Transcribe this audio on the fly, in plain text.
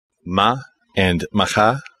ma and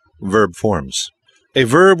maka verb forms. A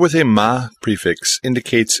verb with a ma prefix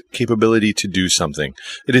indicates capability to do something.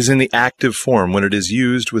 It is in the active form when it is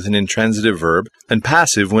used with an intransitive verb and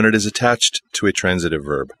passive when it is attached to a transitive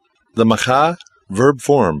verb. The maka verb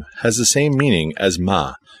form has the same meaning as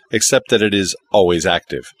ma, except that it is always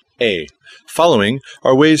active. A. Following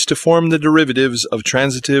are ways to form the derivatives of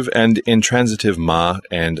transitive and intransitive ma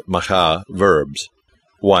and maka verbs.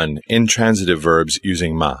 1. Intransitive verbs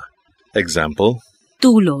using ma. Example: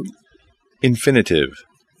 tulog, infinitive,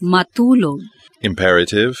 matulog,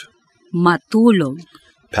 imperative, matulog,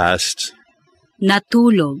 past,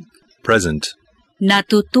 natulog, present,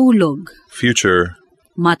 natutulog, future.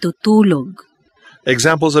 matutulog.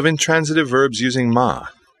 Examples of intransitive verbs using ma.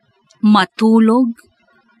 Matulog,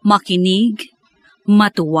 makinig,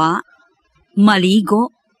 matuwa, maligo,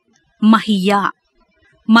 mahiya,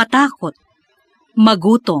 matakot,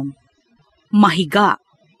 magutom, mahiga,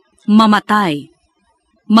 mamatay,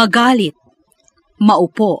 magalit,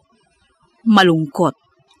 maupo, malungkot.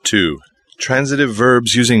 2. Transitive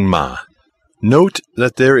verbs using ma. Note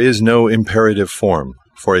that there is no imperative form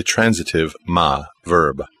for a transitive ma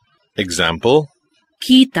verb. Example: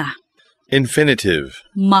 Kita, infinitive,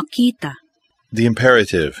 makita, the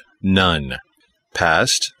imperative, none,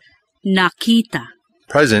 past, nakita,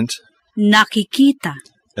 present, nakikita,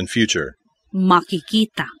 and future.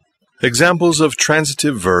 makikita. Examples of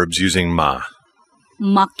transitive verbs using ma.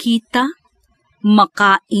 Makita,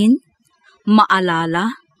 makain,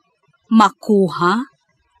 maalala, makuha,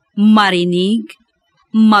 marinig,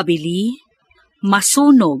 mabili,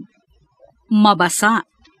 masunog, mabasa,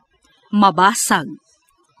 mabasag.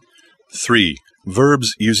 3.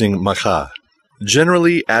 Verbs using maka.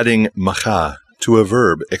 Generally, adding maka to a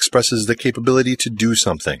verb expresses the capability to do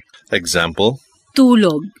something. Example: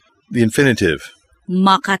 Tulog, the infinitive,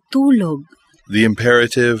 makatulog, the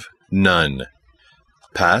imperative, none,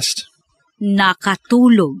 past,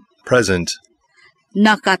 nakatulog, present,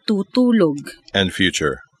 nakatutulog, and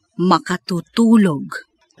future. makatutulog.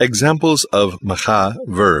 Examples of maka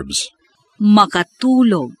verbs: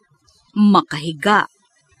 Makatulog, makahiga,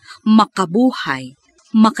 makabuhay,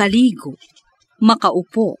 makaligo,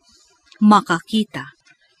 makaupo, makakita,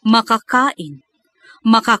 makakain,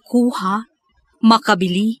 makakuha,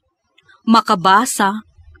 makabili, makabasa,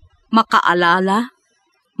 makaalala,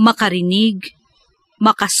 makarinig,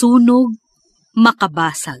 makasunog,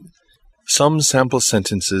 makabasag. Some sample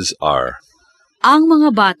sentences are: Ang mga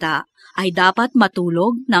bata ay dapat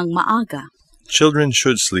matulog ng maaga. children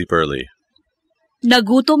should sleep early.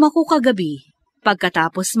 Nagutom ako kagabi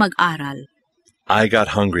pagkatapos mag-aral. I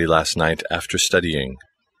got hungry last night after studying.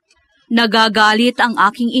 Nagagalit ang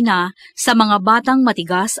aking ina sa mga batang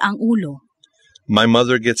matigas ang ulo. My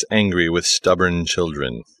mother gets angry with stubborn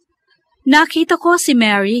children. Nakita ko si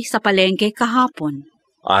Mary sa palengke kahapon.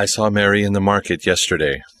 I saw Mary in the market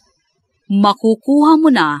yesterday. Makukuha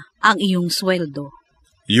mo na ang iyong sweldo.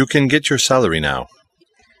 You can get your salary now.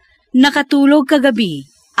 Nakatulog kagabi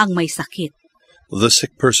ang may sakit. The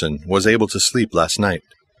sick person was able to sleep last night.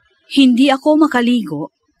 Hindi ako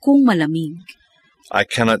makaligo kung malamig. I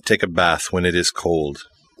cannot take a bath when it is cold.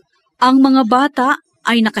 Ang mga bata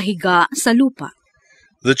ay nakahiga sa lupa.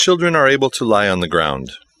 The children are able to lie on the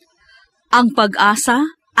ground. Ang pag-asa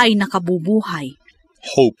ay nakabubuhay.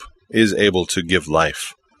 Hope is able to give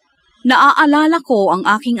life. Naaalala ko ang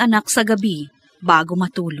aking anak sa gabi bago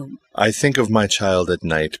matulog. I think of my child at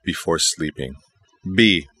night before sleeping.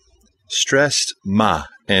 B. Stressed ma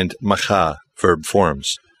and maka verb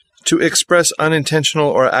forms. To express unintentional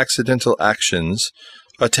or accidental actions,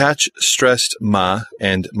 attach stressed ma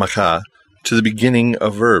and maka to the beginning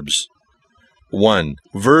of verbs. 1.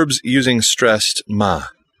 Verbs using stressed ma.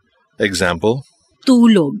 Example: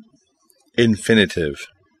 Tulog, infinitive.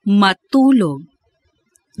 matulog,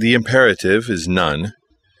 The imperative is none.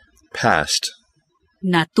 Past,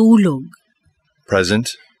 natulog,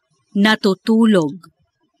 present, natutulog,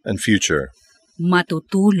 and future.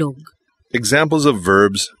 matutulog. Examples of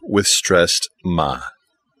verbs with stressed ma.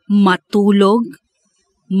 Matulog,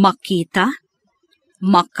 makita,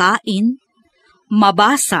 makain,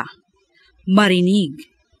 mabasa, marinig,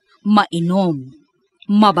 mainom,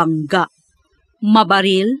 mabangga,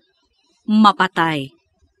 mabaril, mapatay.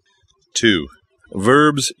 2.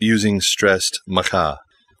 Verbs using stressed maka.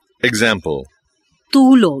 Example: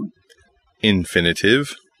 Tulog,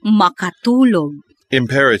 infinitive, makatulog,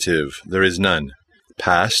 imperative, there is none.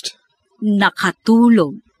 Past,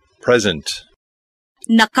 nakatulog, present,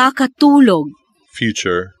 nakakatulog,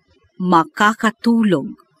 future. makakatulog.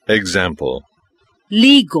 Example: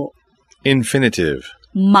 Ligo, infinitive,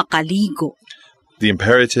 makaligo, the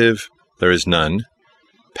imperative, there is none.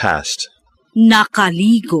 Past.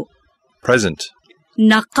 Nakaligo. Present.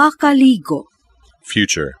 Nakakaligo.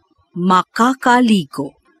 Future.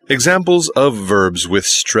 Makakaligo. Examples of verbs with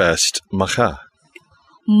stressed maka.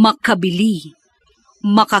 Makabili.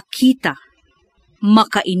 Makakita.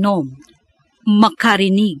 Makainom.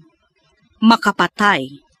 Makarinig. Makapatay.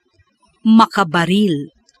 Makabaril.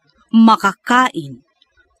 Makakain.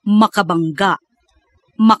 Makabangga.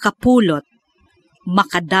 Makapulot.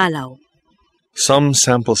 Makadalaw. Some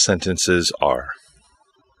sample sentences are: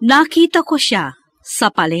 Nakita ko siya sa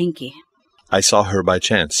palengke. I saw her by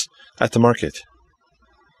chance at the market.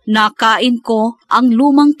 Nakain ko ang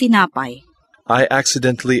lumang tinapay. I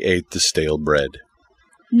accidentally ate the stale bread.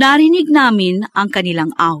 Narinig namin ang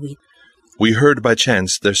kanilang awit. We heard by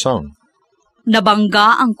chance their song.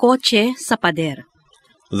 Nabangga ang kotse sa pader.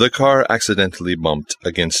 The car accidentally bumped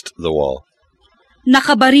against the wall.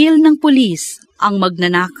 Nakabaril ng pulis ang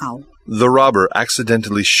magnanakaw. The robber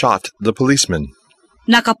accidentally shot the policeman.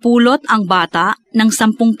 Nakapulot ang bata ng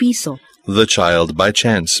 10 piso. The child by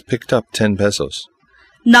chance picked up 10 pesos.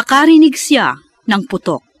 Nakarinig siya ng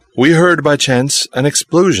putok. We heard by chance an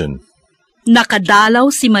explosion. Nakadalaw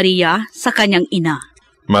si Maria sa kanyang ina.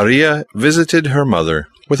 Maria visited her mother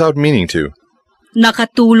without meaning to.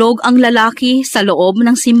 Nakatulog ang lalaki sa loob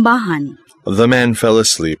ng simbahan. The man fell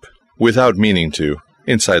asleep without meaning to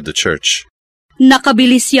inside the church.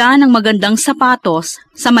 Nakabili siya ng magandang sapatos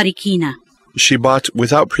sa Marikina. She bought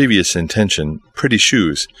without previous intention pretty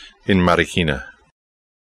shoes in Marikina.